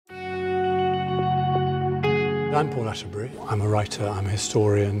I'm Paul Atterbury. I'm a writer, I'm a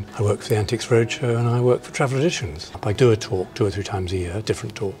historian, I work for the Antiques Roadshow and I work for Travel Editions. I do a talk 2 or 3 times a year,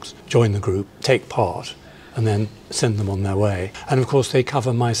 different talks, join the group, take part and then send them on their way. And of course they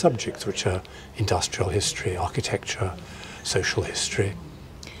cover my subjects, which are industrial history, architecture, social history,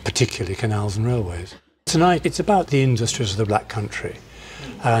 particularly canals and railways. Tonight it's about the industries of the Black Country,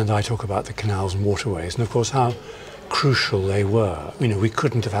 and I talk about the canals and waterways and of course how crucial they were. You know, we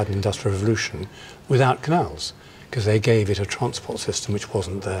couldn't have had an industrial revolution without canals, because they gave it a transport system which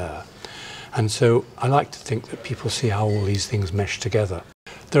wasn't there. And so I like to think that people see how all these things mesh together.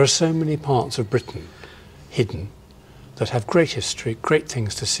 There are so many parts of Britain hidden that have great history, great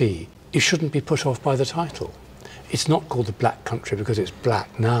things to see. You shouldn't be put off by the title. It's not called the Black Country because it's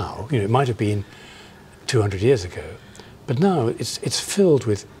black now. You know, it might have been 200 years ago, but now it's filled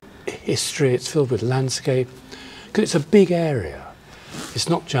with history, it's filled with landscape, because it's a big area. It's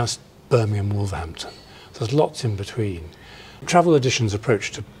not just Birmingham, Wolverhampton. There's lots in between. Travel Edition's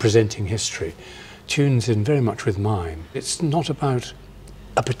approach to presenting history tunes in very much with mine. It's not about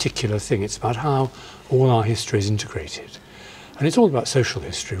a particular thing, it's about how all our history is integrated. And it's all about social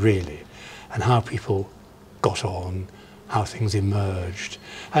history, really, and how people got on, how things emerged,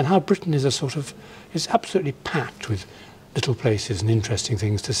 and how Britain is is absolutely packed with little places and interesting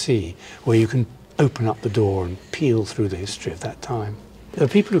things to see, where you can open up the door and peel through the history of that time. The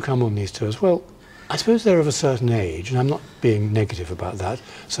people who come on these tours, well, I suppose they're of a certain age, and I'm not being negative about that,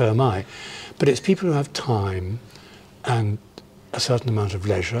 so am I, but it's people who have time and a certain amount of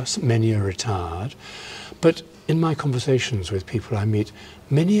leisure. Many are retired, but in my conversations with people I meet,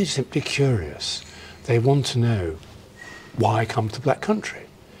 many are simply curious. They want to know why come to Black Country,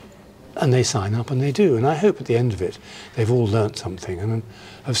 and they sign up and they do, and I hope at the end of it they've all learnt something and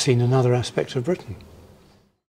have seen another aspect of Britain.